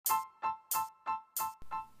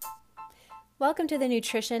Welcome to the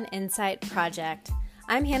Nutrition Insight Project.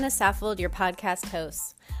 I'm Hannah Saffold, your podcast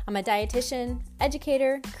host. I'm a dietitian,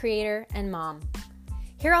 educator, creator, and mom.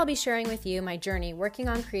 Here I'll be sharing with you my journey working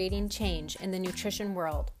on creating change in the nutrition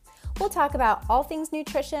world. We'll talk about all things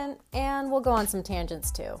nutrition, and we'll go on some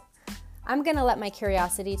tangents too. I'm going to let my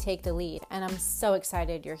curiosity take the lead, and I'm so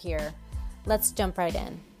excited you're here. Let's jump right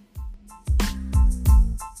in.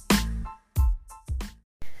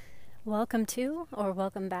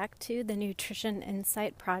 Welcome back to the Nutrition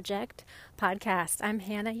Insight Project podcast. I'm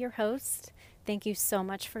Hannah, your host. Thank you so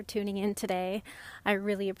much for tuning in today. I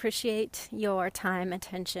really appreciate your time,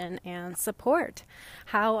 attention, and support.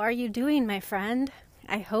 How are you doing, my friend?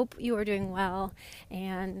 I hope you are doing well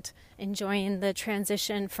and enjoying the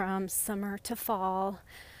transition from summer to fall.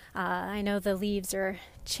 I know the leaves are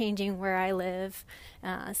changing where I live,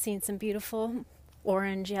 seeing some beautiful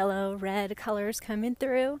orange, yellow, red colors coming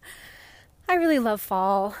through. I really love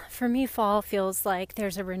fall. For me, fall feels like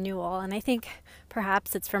there's a renewal, and I think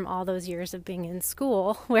perhaps it's from all those years of being in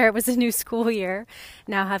school where it was a new school year,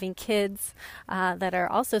 now having kids that are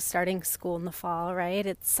also starting school in the fall, right?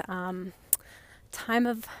 It's time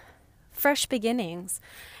of fresh beginnings.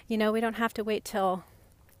 You know, we don't have to wait till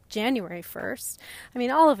January 1st. I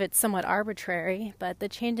mean, all of it's somewhat arbitrary, but the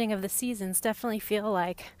changing of the seasons definitely feel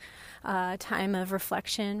like a time of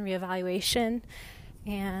reflection, reevaluation,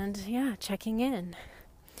 and checking in.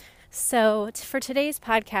 So for today's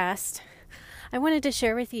podcast, I wanted to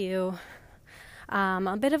share with you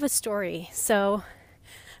a bit of a story. So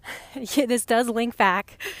this does link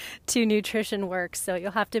back to nutrition work, so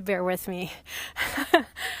you'll have to bear with me.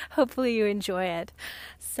 Hopefully you enjoy it.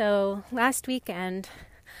 So last weekend,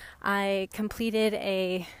 I completed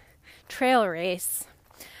a trail race,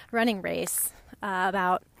 running race,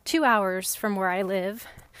 about 2 hours from where I live,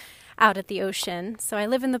 out at the ocean. So I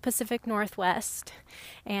live in the Pacific Northwest,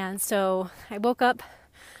 and so I woke up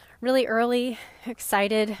really early,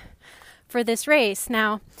 excited for this race.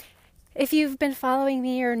 Now, if you've been following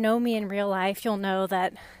me or know me in real life, you'll know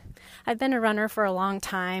that I've been a runner for a long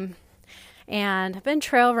time, and I've been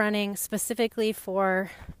trail running specifically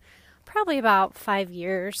for probably about 5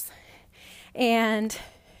 years. And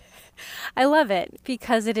I love it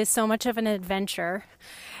because it is so much of an adventure,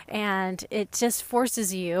 and it just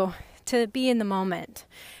forces you to be in the moment.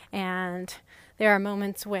 And there are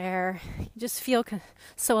moments where you just feel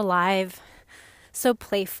so alive, so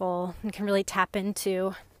playful, and can really tap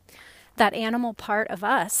into that animal part of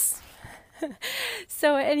us.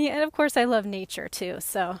 So, and of course I love nature too,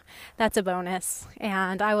 so that's a bonus.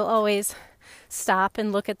 And I will always stop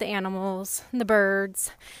and look at the animals, and the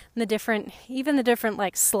birds, and even the different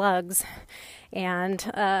like slugs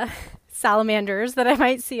and salamanders that I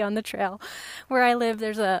might see on the trail. Where I live,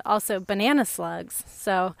 there's also banana slugs,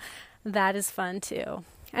 so that is fun too.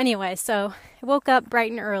 Anyway, so I woke up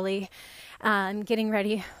bright and early, getting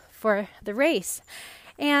ready for the race.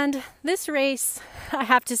 And this race, I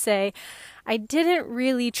have to say, I didn't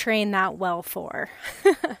really train that well for.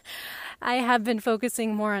 I have been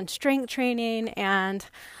focusing more on strength training, and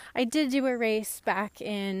I did do a race back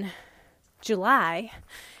in July,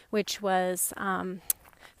 which was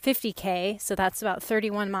 50K, so that's about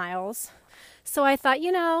 31 miles. So I thought,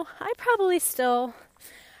 I'm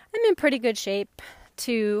in pretty good shape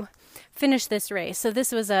to finish this race. So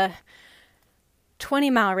this was a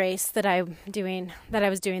 20-mile race that I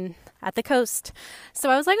was doing at the coast.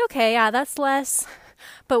 So I was like, okay, that's less.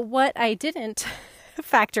 But what I didn't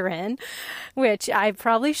factor in, which I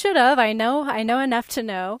probably should have, I know enough to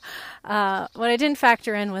know, what I didn't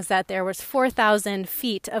factor in was that there was 4,000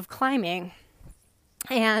 feet of climbing.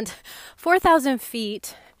 And 4,000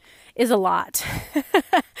 feet is a lot.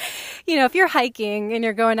 If you're hiking and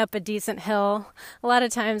you're going up a decent hill, a lot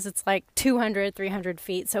of times it's like 200, 300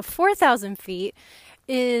 feet. So 4,000 feet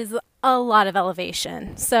is a lot of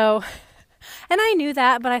elevation. So, and I knew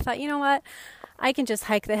that, but I thought, you know what? I can just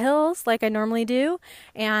hike the hills like I normally do.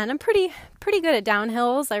 And I'm pretty good at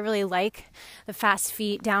downhills. I really like the fast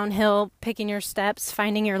feet downhill, picking your steps,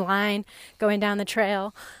 finding your line, going down the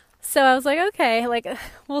trail. So I was like, okay,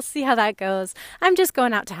 we'll see how that goes. I'm just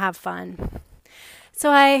going out to have fun.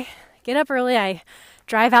 So I get up early, I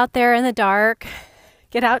drive out there in the dark,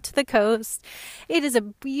 get out to the coast. It is a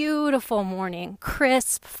beautiful morning,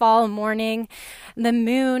 crisp fall morning. The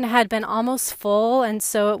moon had been almost full, and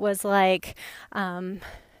so it was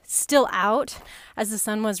still out as the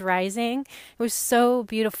sun was rising. It was so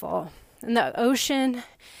beautiful. And the ocean,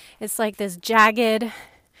 it's like this jagged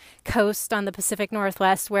coast on the Pacific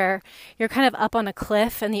Northwest where you're kind of up on a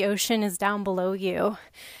cliff and the ocean is down below you.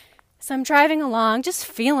 So I'm driving along, just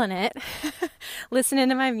feeling it, listening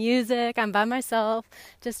to my music. I'm by myself,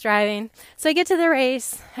 just driving. So I get to the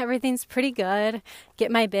race. Everything's pretty good. Get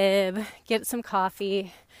my bib, get some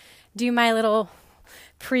coffee, do my little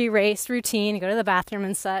pre-race routine, go to the bathroom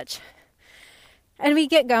and such. And we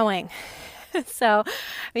get going. So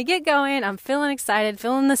we get going. I'm feeling excited,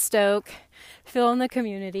 feeling the stoke, feeling the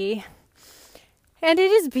community. And it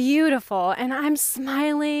is beautiful. And I'm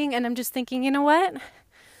smiling and I'm just thinking, you know what?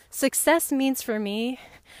 Success means for me,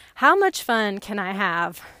 how much fun can I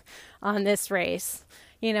have on this race?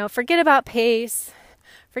 You know, forget about pace,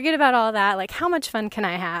 forget about all that. Like, how much fun can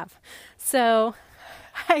I have? So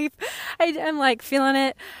I'm like feeling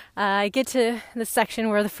it. I get to the section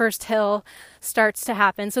where the first hill starts to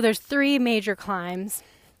happen. So there's 3 major climbs.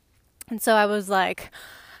 And so I was like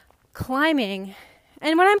climbing.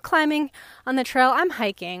 And when I'm climbing on the trail, I'm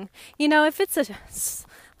hiking. You know, if it's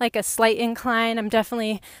like a slight incline, I'm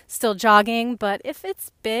definitely still jogging, but if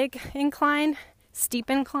it's big incline, steep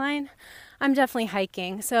incline, I'm definitely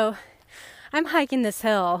hiking. So I'm hiking this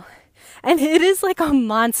hill, and it is like a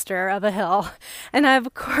monster of a hill. And I,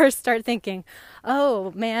 of course, start thinking,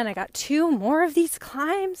 oh man, I got 2 more of these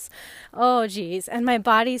climbs. Oh geez. And my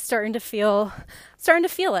body's starting to feel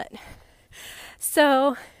it.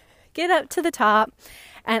 So get up to the top,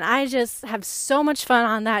 and I just have so much fun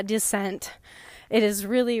on that descent. It is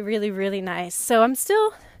really, really, really nice. So I'm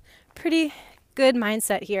still pretty good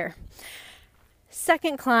mindset here.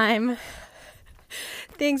 Second climb,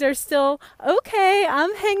 things are still okay.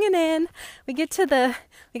 I'm hanging in. We got to the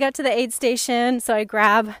aid station, so I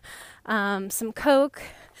grab some Coke,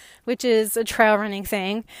 which is a trail running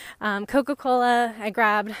thing. Coca-Cola. I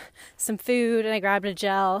grabbed some food and I grabbed a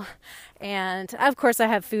gel, and of course I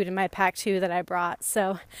have food in my pack too that I brought.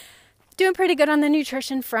 So doing pretty good on the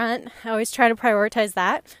nutrition front. I always try to prioritize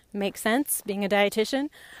that. Makes sense, being a dietitian.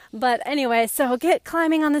 But anyway, so get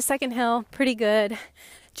climbing on the second hill, pretty good.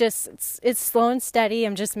 Just, it's slow and steady.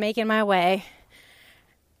 I'm just making my way.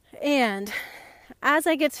 And as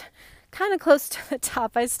I get kind of close to the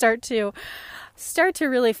top, I start to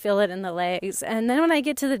really feel it in the legs. And then when I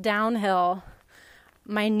get to the downhill,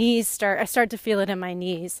 I start to feel it in my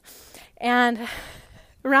knees. And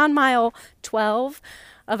around mile 12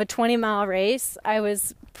 of a 20-mile race, I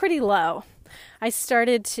was pretty low. I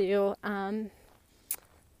started to,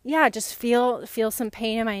 just feel some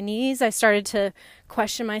pain in my knees. I started to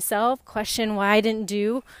question myself, question why I didn't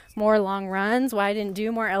do more long runs, why I didn't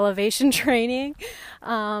do more elevation training.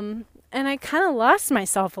 And I kind of lost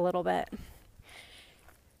myself a little bit.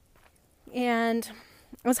 And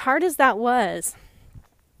as hard as that was,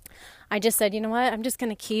 I just said, you know what, I'm just going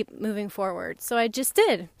to keep moving forward. So I just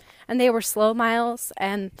did. And they were slow miles.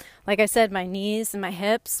 And like I said, my knees and my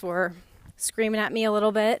hips were screaming at me a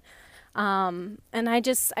little bit. And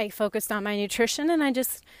I focused on my nutrition and I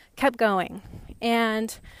just kept going.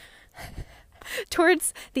 And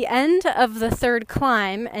towards the end of the third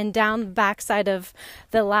climb and down the backside of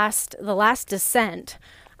the last descent,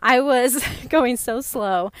 I was going so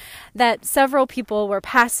slow that several people were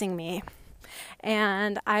passing me.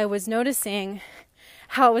 And I was noticing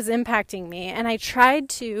how it was impacting me. And I tried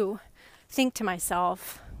to think to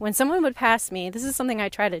myself, when someone would pass me, this is something I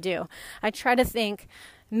try to do. I try to think,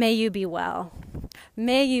 may you be well.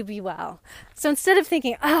 May you be well. So instead of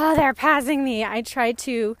thinking, oh, they're passing me, I tried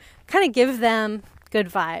to kind of give them good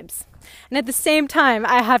vibes. And at the same time,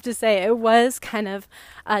 I have to say, it was kind of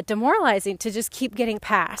demoralizing to just keep getting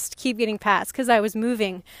past, because I was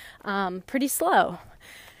moving pretty slow.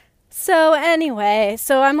 So anyway,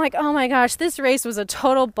 I'm like, oh my gosh, this race was a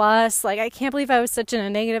total bust. Like, I can't believe I was such in a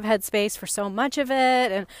negative headspace for so much of it.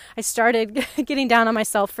 And I started getting down on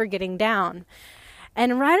myself for getting down.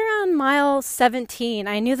 And right around mile 17,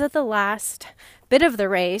 I knew that the last bit of the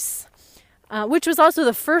race, which was also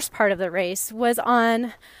the first part of the race, was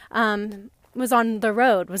on the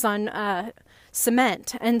road, was on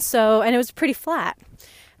cement. And it was pretty flat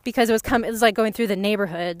because it was like going through the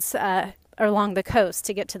neighborhoods, along the coast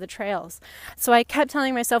to get to the trails. So I kept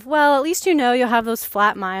telling myself, well, at least you'll have those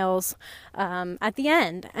flat miles at the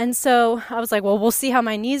end. And so I was like, well, we'll see how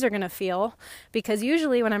my knees are going to feel, because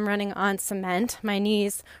usually when I'm running on cement, my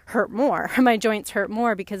knees hurt more. My joints hurt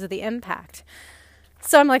more because of the impact.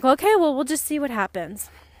 So I'm like, well, okay, well, we'll just see what happens.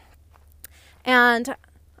 And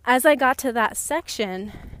as I got to that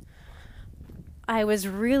section, I was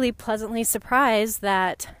really pleasantly surprised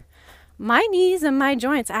that my knees and my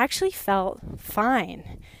joints actually felt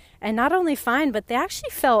fine. And not only fine, but they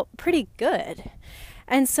actually felt pretty good.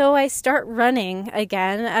 And so I start running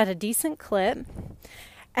again at a decent clip,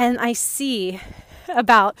 and I see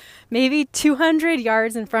about maybe 200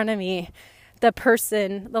 yards in front of me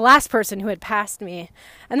the last person who had passed me.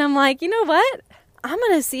 And I'm like, you know what? I'm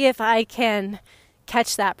going to see if I can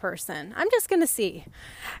catch that person. I'm just going to see.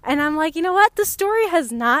 And I'm like, you know what? The story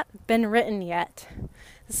has not been written yet.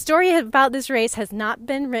 The story about this race has not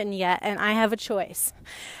been written yet, and I have a choice.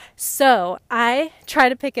 So I try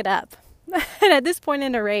to pick it up. And at this point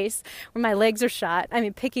in a race where my legs are shot, I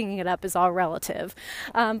mean, picking it up is all relative.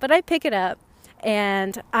 But I pick it up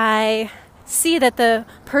and I see that the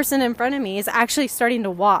person in front of me is actually starting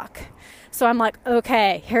to walk. So I'm like,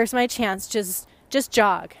 okay, here's my chance. Just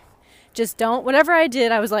jog. Just don't, whatever I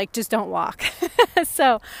did, I was like, just don't walk.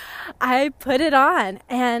 So I put it on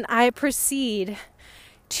and I proceed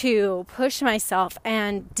to push myself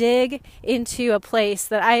and dig into a place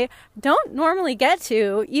that I don't normally get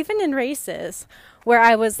to, even in races, where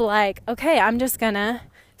I was like, okay, I'm just gonna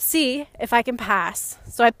see if I can pass.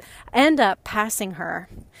 So I end up passing her.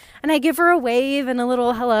 And I give her a wave and a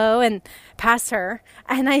little hello and pass her.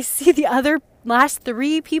 And I see the other last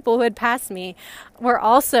 3 people who had passed me were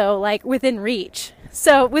also like within reach.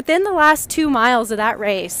 So within the last 2 miles of that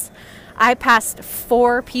race, I passed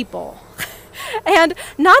 4 people. And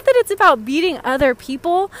not that it's about beating other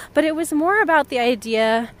people, but it was more about the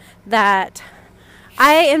idea that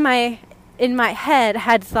I, in my head,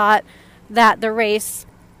 had thought that the race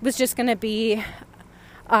was just going to be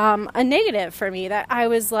a negative for me. That I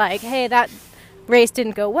was like, hey, that race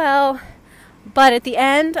didn't go well. But at the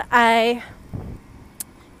end, I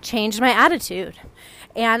changed my attitude.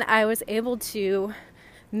 And I was able to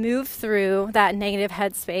move through that negative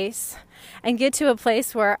headspace and get to a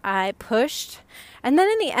place where I pushed. And then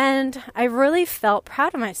in the end, I really felt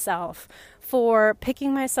proud of myself for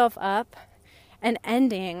picking myself up and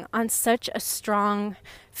ending on such a strong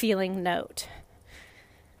feeling note.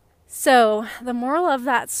 So the moral of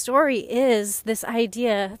that story is this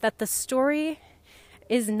idea that the story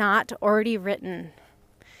is not already written.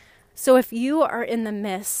 So if you are in the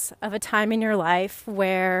midst of a time in your life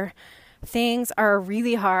where things are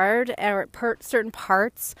really hard, or certain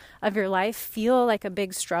parts of your life feel like a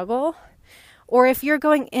big struggle, or if you're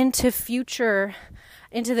going into the future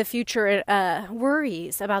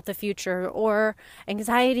worries about the future, or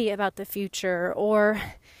anxiety about the future, or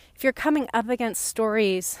if you're coming up against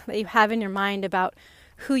stories that you have in your mind about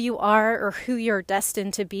who you are or who you're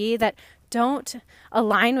destined to be that don't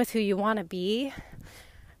align with who you want to be,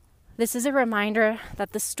 this is a reminder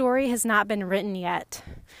that the story has not been written yet,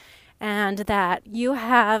 and that you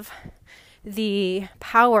have the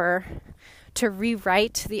power to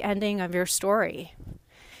rewrite the ending of your story.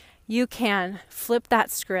 You can flip that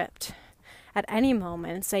script at any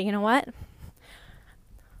moment and say, you know what?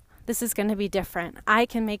 This is going to be different. I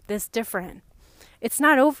can make this different. It's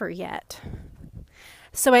not over yet.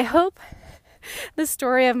 So I hope the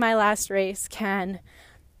story of my last race can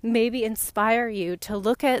maybe inspire you to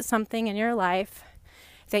look at something in your life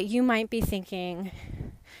that you might be thinking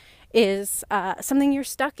is something you're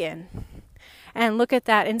stuck in, and look at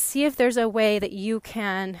that and see if there's a way that you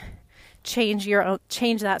can change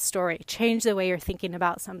that story, change the way you're thinking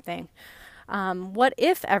about something. What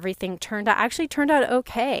if everything turned out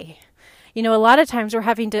okay? You know, a lot of times we're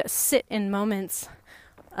having to sit in moments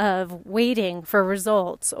of waiting for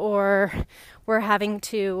results, or we're having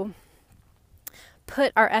to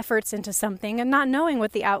put our efforts into something and not knowing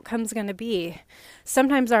what the outcome's going to be.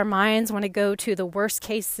 Sometimes our minds want to go to the worst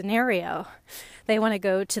case scenario. They want to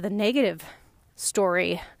go to the negative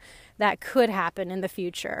story that could happen in the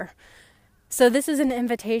future. So this is an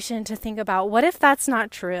invitation to think about, what if that's not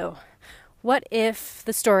true? What if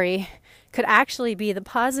the story could actually be the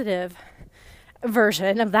positive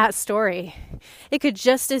version of that story? It could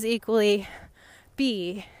just as equally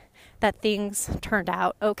be that things turned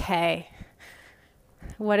out okay.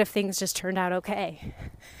 What if things just turned out okay?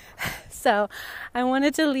 So I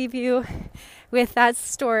wanted to leave you with that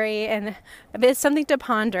story and a bit something to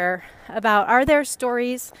ponder about. Are there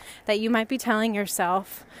stories that you might be telling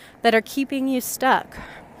yourself that are keeping you stuck,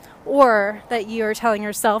 or that you are telling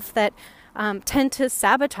yourself that tend to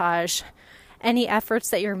sabotage any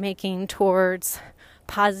efforts that you're making towards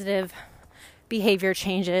positive behavior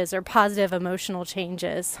changes or positive emotional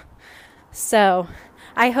changes? So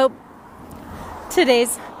I hope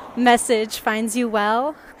today's message finds you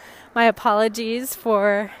well. My apologies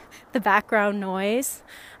for the background noise.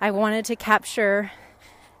 I wanted to capture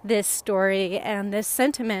this story and this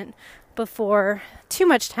sentiment before too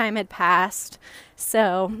much time had passed.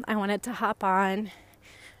 So I wanted to hop on,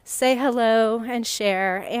 say hello and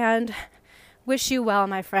share, and wish you well,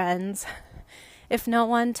 my friends. If no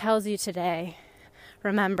one tells you today,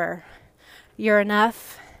 remember, you're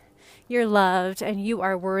enough, you're loved, and you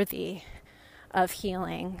are worthy of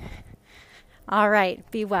healing. All right,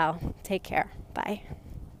 be well. Take care. Bye.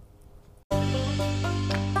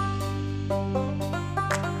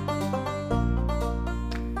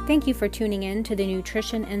 Thank you for tuning in to the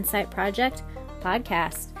Nutrition Insight Project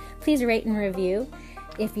podcast. Please rate and review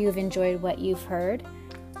if you've enjoyed what you've heard.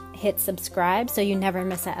 Hit subscribe so you never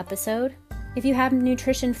miss an episode. If you have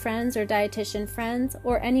nutrition friends or dietitian friends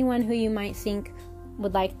or anyone who you might think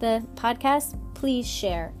would like the podcast, please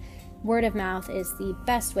share. Word of mouth is the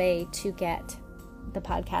best way to get the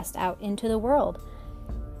podcast out into the world.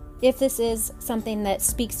 If this is something that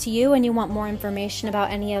speaks to you and you want more information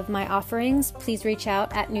about any of my offerings, please reach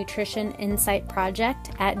out at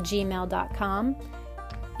nutritioninsightproject@gmail.com.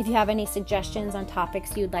 If you have any suggestions on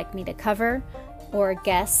topics you'd like me to cover or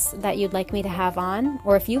guests that you'd like me to have on,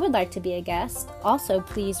 or if you would like to be a guest, also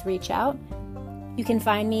please reach out. You can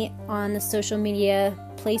find me on the social media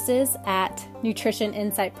places at Nutrition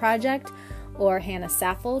Insight Project or Hannah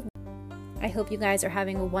Saffold. I hope you guys are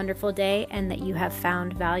having a wonderful day and that you have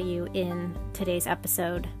found value in today's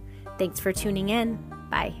episode. Thanks for tuning in.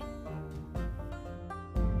 Bye.